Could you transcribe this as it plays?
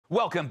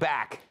Welcome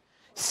back.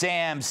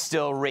 Sam's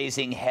still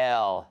raising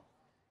hell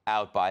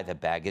out by the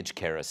baggage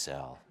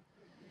carousel.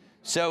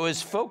 So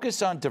is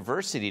focus on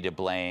diversity to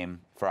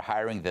blame for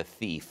hiring the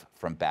thief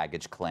from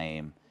baggage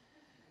claim?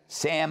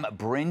 Sam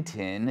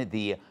Brinton,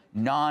 the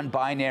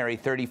non-binary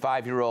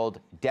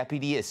 35-year-old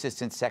Deputy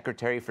Assistant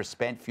Secretary for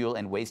Spent Fuel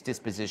and Waste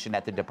Disposition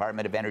at the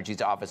Department of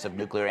Energy's Office of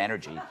Nuclear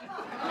Energy.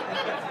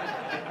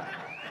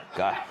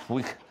 God,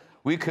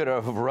 we could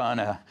have run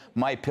a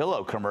My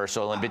Pillow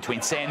commercial in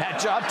between saying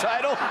that job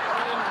title.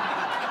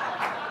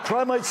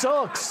 Try my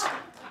socks.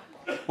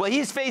 Well,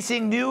 he's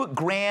facing new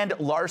grand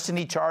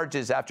larceny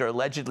charges after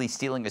allegedly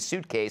stealing a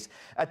suitcase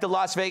at the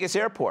Las Vegas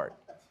airport.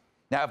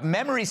 Now, if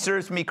memory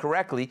serves me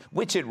correctly,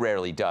 which it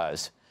rarely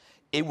does,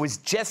 it was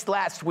just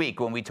last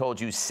week when we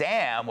told you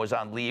Sam was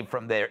on leave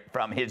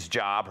from his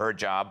job, her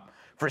job,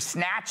 for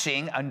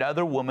snatching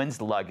another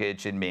woman's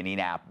luggage in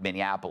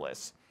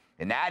Minneapolis.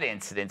 In that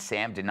incident,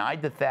 Sam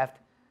denied the theft,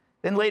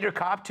 then later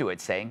copped to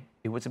it, saying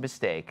it was a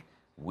mistake.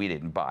 We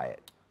didn't buy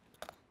it.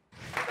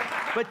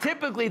 But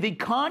typically, the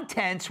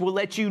contents will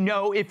let you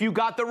know if you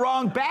got the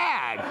wrong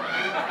bag.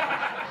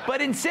 But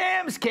in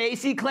Sam's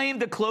case, he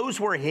claimed the clothes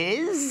were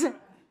his.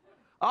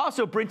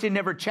 Also, Brinton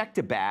never checked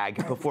a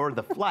bag before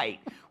the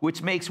flight,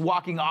 which makes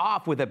walking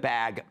off with a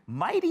bag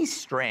mighty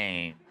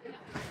strange.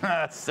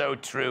 So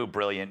true,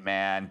 brilliant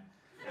man.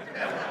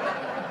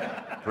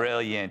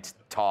 Brilliant,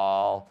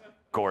 tall,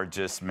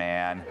 gorgeous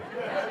man.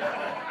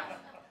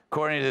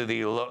 According to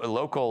the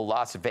local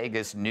Las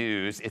Vegas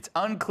news, it's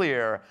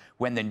unclear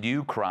when the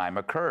new crime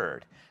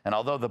occurred. And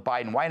although the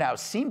Biden White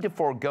House seemed to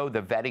forego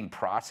the vetting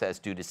process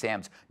due to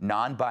Sam's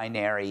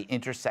non-binary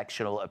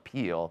intersectional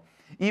appeal,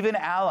 even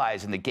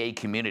allies in the gay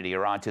community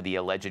are onto the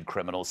alleged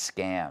criminal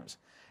scams.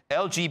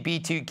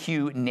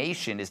 LGBTQ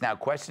Nation is now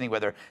questioning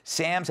whether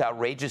Sam's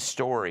outrageous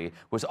story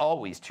was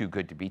always too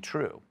good to be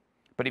true.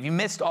 But if you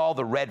missed all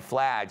the red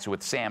flags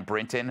with Sam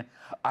Brinton,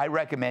 I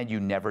recommend you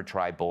never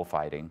try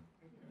bullfighting.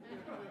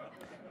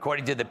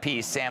 According to the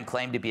piece, Sam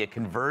claimed to be a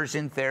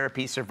conversion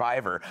therapy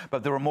survivor,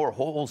 but there were more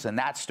holes in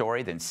that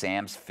story than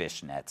Sam's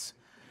fishnets.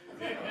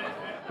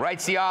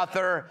 Writes the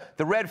author,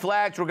 the red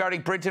flags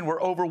regarding Brinton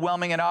were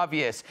overwhelming and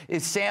obvious.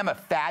 Is Sam a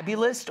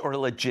fabulist or a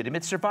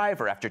legitimate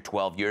survivor? After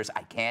 12 years,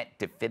 I can't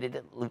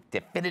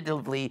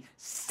definitively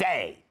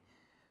say,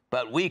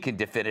 but we can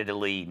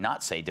definitively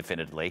not say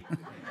definitively.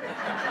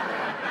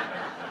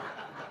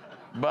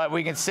 But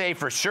we can say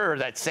for sure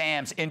that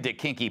Sam's into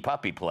kinky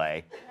puppy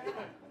play.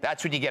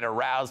 That's when you get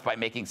aroused by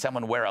making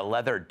someone wear a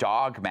leather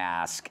dog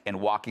mask and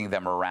walking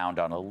them around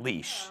on a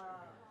leash.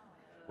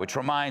 Which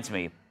reminds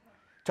me,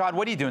 Todd,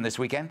 what are you doing this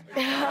weekend?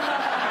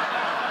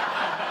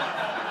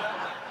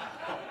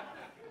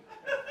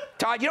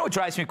 Todd, you know what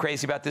drives me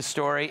crazy about this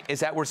story is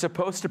that we're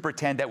supposed to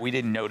pretend that we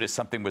didn't notice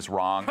something was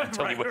wrong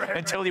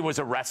until he was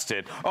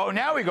arrested. Oh,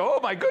 now we go,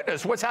 oh my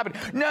goodness, what's happened?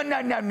 No.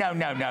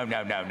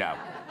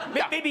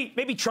 Yeah.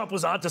 Maybe Trump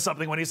was onto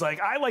something when he's like,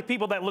 I like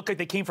people that look like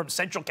they came from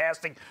central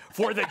casting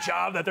for the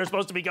job that they're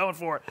supposed to be going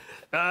for.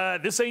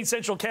 This ain't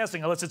central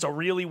casting unless it's a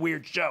really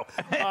weird show.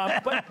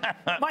 But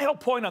my whole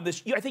point on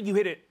this, I think you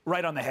hit it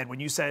right on the head when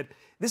you said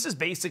this is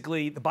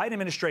basically the Biden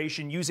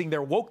administration using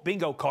their woke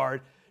bingo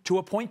card to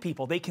appoint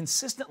people. They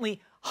consistently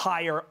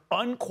hire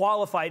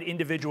unqualified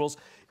individuals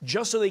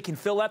just so they can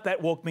fill out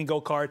that woke bingo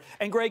card.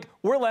 And Greg,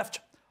 we're left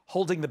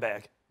holding the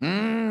bag.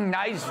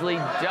 Nicely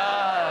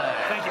done.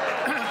 Thank you.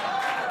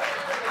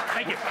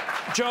 Thank you.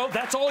 Joe,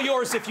 that's all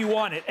yours if you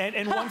want it.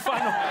 And one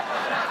final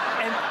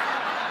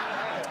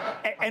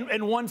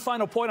and one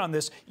final point on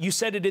this. You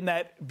said it in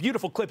that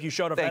beautiful clip you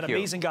showed of that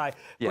amazing guy,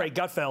 Greg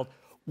Gutfeld.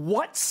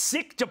 What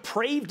sick,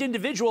 depraved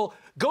individual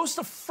goes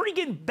to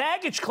friggin'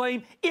 baggage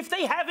claim if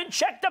they haven't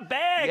checked a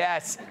bag?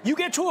 Yes. You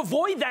get to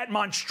avoid that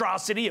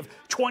monstrosity of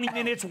 20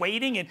 minutes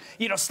waiting and,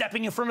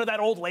 stepping in front of that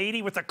old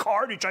lady with a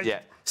card who tries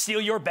to steal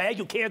your bag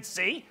you can't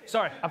see.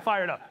 Sorry, I'm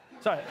fired up.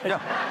 Sorry.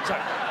 No.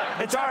 Sorry.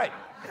 It's all right.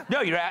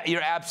 No, you're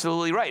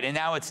absolutely right. And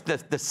now it's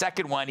the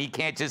second one. He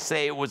can't just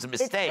say it was a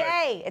mistake. It's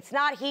they. It's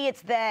not he,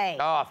 it's they.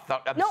 Oh,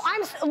 no,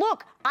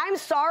 look, I'm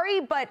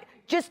sorry, but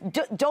just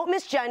don't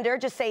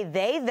misgender. Just say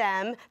they,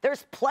 them.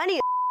 There's plenty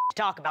of to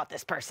talk about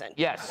this person.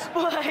 Yes.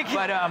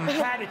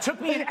 Pat, it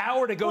took me an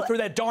hour to go through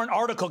that darn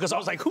article because I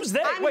was like, who's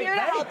they? I'm here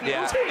to help you.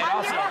 Yeah. I'm here to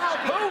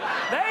help you. Who?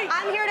 They?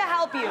 I'm here to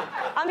help you.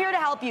 I'm here to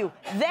help you.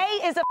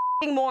 They is a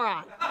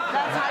moron.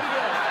 That's how you do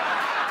it.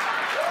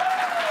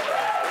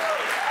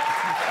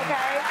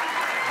 Okay?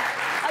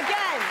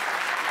 Again,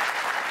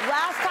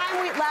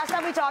 last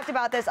time we talked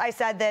about this, I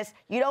said this.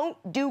 You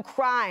don't do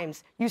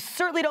crimes. You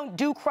certainly don't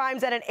do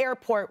crimes at an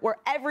airport where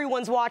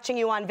everyone's watching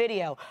you on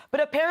video.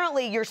 But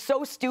apparently, you're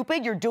so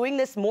stupid, you're doing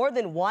this more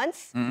than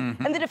once.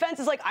 Mm-hmm. And the defense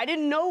is like, I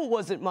didn't know it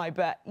wasn't my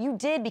bet. You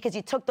did because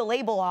you took the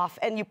label off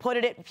and you put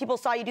it in. People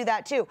saw you do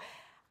that too.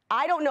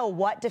 I don't know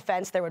what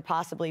defense there would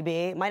possibly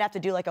be. Might have to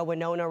do like a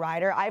Winona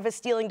Ryder. I have a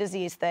stealing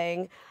disease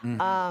thing.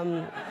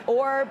 Mm-hmm.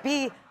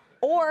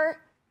 Or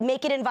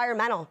make it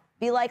environmental.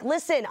 Be like,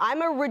 listen,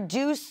 I'm a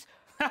reduce.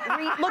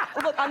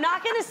 Look, I'm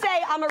not going to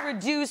say I'm a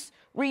reduce,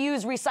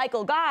 reuse,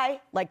 recycle guy,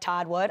 like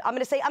Todd would. I'm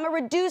gonna say I'm a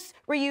reduce,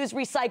 reuse,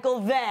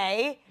 recycle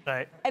they.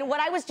 Right. And what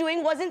I was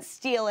doing wasn't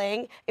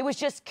stealing, it was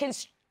just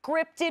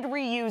conscripted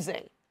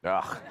reusing.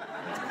 Ugh.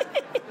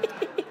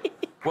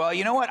 Well,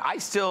 you know what?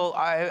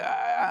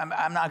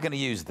 I'm not going to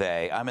use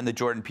they. I'm in the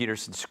Jordan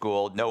Peterson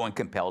school. No one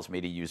compels me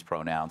to use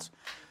pronouns.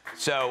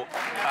 So,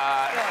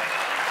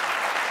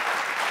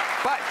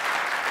 but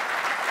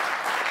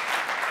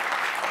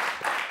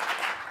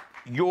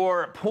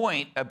your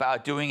point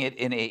about doing it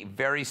in a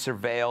very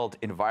surveilled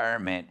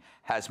environment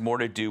has more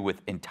to do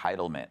with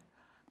entitlement.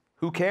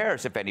 Who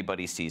cares if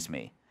anybody sees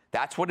me?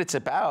 That's what it's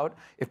about.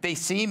 If they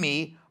see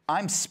me,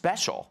 I'm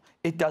special.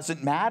 It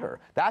doesn't matter.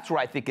 That's where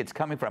I think it's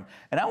coming from.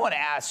 And I want to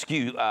ask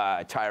you,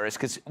 Tyrus,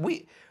 because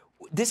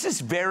this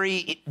is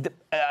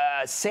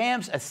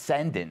Sam's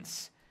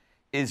ascendance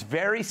is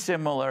very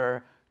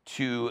similar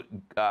to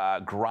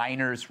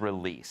Griner's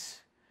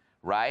release,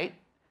 right?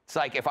 It's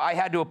like if I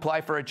had to apply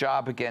for a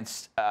job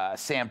against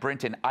Sam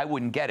Brinton, I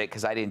wouldn't get it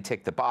because I didn't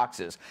tick the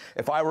boxes.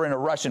 If I were in a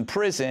Russian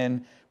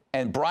prison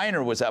and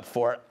Briner was up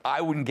for it, I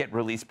wouldn't get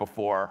released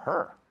before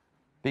her,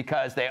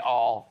 because they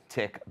all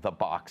tick the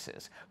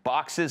boxes.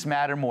 Boxes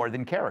matter more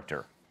than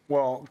character.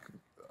 Well,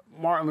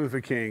 Martin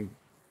Luther King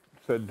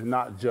said to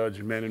not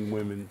judge men and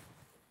women.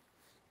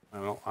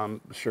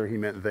 I'm sure he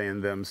meant they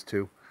and thems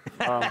too.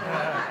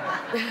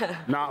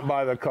 Not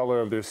by the color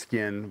of their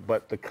skin,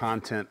 but the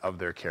content of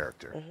their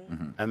character.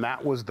 Mm-hmm. And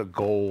that was the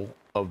goal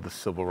of the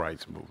civil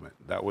rights movement.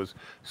 That was,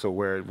 so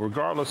where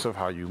regardless of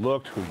how you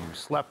looked, who you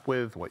slept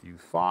with, what you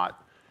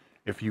thought,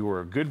 if you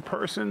were a good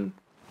person,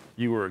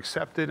 you were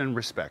accepted and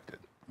respected.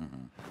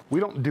 Mm-hmm. We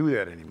don't do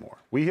that anymore.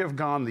 We have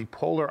gone the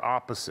polar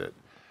opposite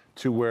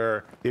to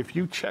where if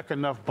you check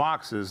enough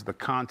boxes, the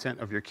content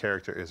of your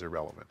character is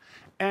irrelevant.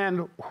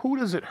 And who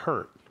does it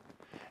hurt?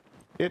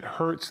 It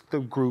hurts the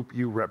group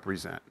you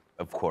represent.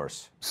 Of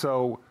course.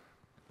 So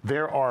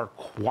there are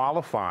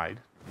qualified,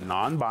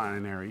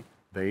 non-binary,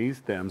 theys,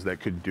 thems that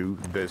could do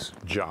this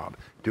job,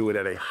 do it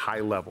at a high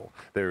level.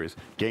 There is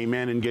gay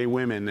men and gay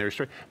women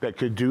that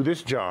could do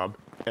this job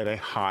at a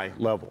high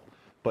level.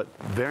 But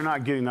they're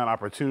not getting that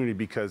opportunity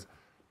because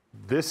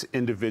this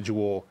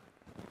individual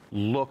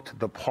looked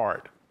the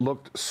part,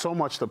 looked so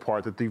much the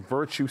part that the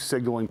virtue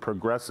signaling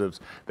progressives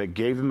that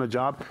gave them the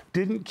job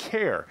didn't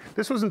care.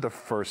 This wasn't the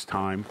first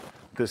time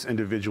this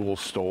individual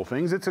stole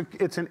things. It's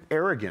an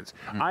arrogance.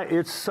 Mm-hmm.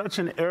 It's such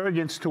an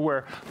arrogance to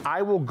where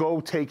I will go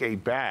take a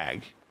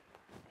bag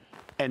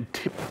and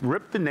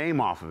rip the name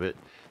off of it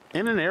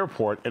in an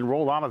airport and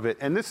roll out of it.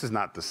 And this is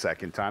not the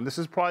second time. This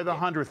is probably the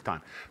 100th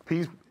time.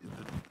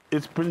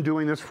 It's been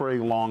doing this for a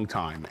long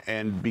time.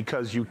 And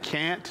because you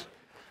can't,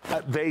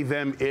 they,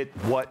 them, it,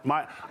 what,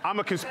 I'm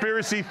a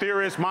conspiracy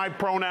theorist. My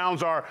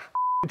pronouns are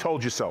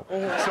told you so. So,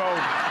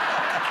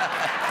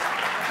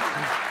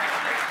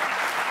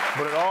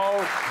 but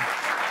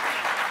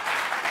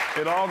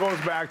it all goes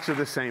back to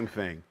the same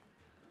thing.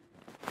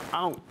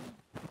 I don't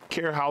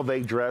care how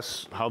they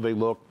dress, how they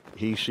look,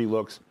 he, she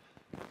looks.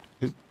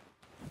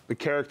 The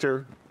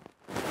character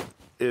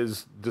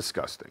is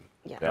disgusting.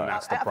 Yeah. And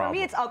that's the problem. For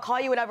me, it's I'll call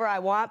you whatever I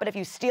want, but if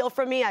you steal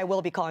from me, I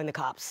will be calling the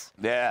cops.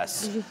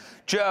 Yes.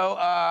 Joe,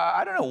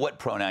 I don't know what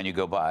pronoun you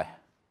go by.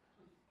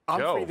 I'm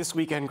Joe. free this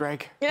weekend,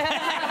 Greg.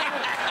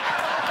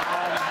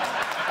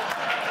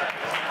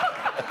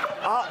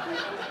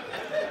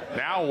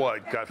 Now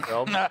what,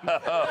 Gutfeld?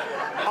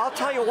 I'll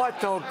tell you what,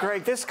 though,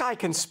 Greg, this guy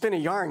can spin a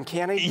yarn,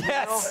 can't he?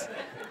 Yes. You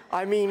know?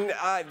 I mean,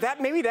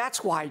 maybe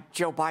that's why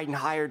Joe Biden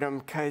hired him,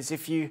 because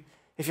if you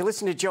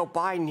listen to Joe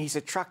Biden, he's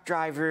a truck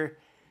driver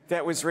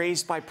that was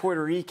raised by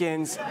Puerto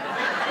Ricans,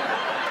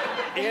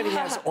 and he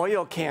has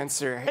oil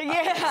cancer.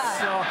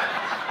 Yeah.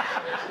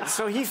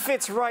 So he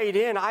fits right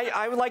in.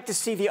 I would like to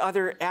see the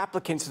other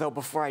applicants, though,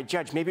 before I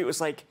judge. Maybe it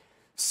was like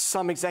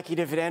some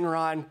executive at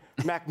Enron,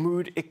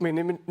 Mahmoud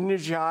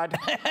Ahmadinejad,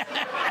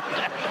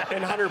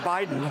 and Hunter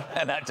Biden.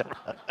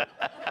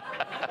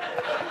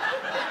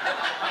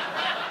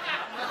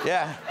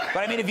 Yeah,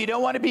 but I mean, if you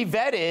don't want to be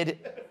vetted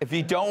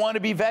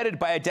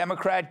by a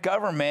Democrat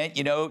government,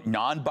 you know,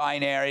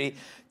 non-binary,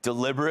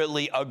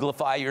 deliberately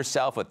uglify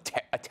yourself with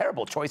a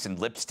terrible choice in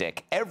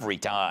lipstick every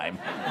time.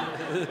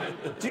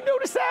 Do you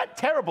notice that?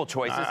 Terrible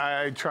choices.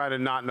 I try to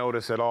not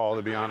notice at all,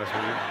 to be honest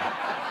with you.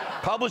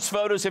 Publish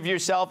photos of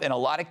yourself in a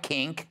lot of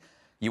kink.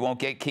 You won't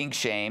get kink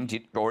shamed,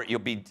 or you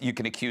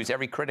can accuse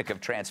every critic of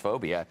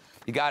transphobia.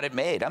 You got it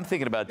made. I'm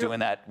thinking about doing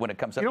that when it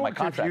comes up to my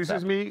contract. You know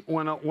what confuses me?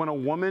 When a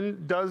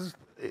woman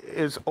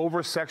is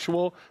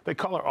over-sexual, they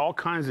call her all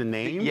kinds of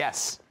names.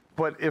 Yes.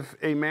 But if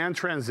a man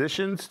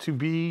transitions to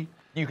be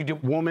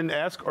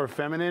woman-esque or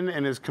feminine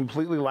and is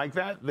completely like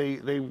that,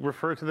 they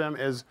refer to them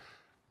as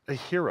a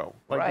hero.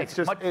 Like, right. It's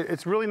just,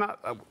 it's really not.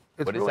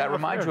 It's what does that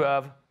remind you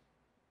of?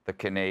 The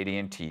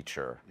Canadian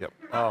teacher. Yep.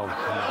 Oh.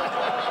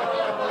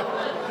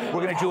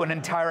 We're going to do an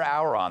entire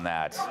hour on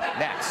that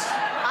next.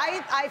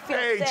 I feel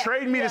sick.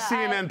 Trade me to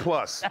CNN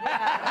Plus.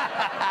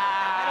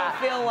 I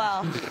don't feel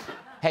well.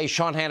 Hey,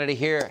 Sean Hannity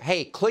here.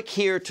 Hey, click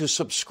here to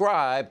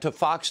subscribe to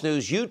Fox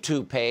News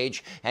YouTube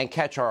page and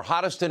catch our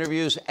hottest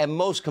interviews and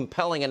most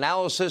compelling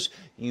analysis.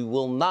 You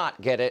will not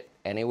get it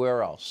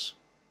anywhere else.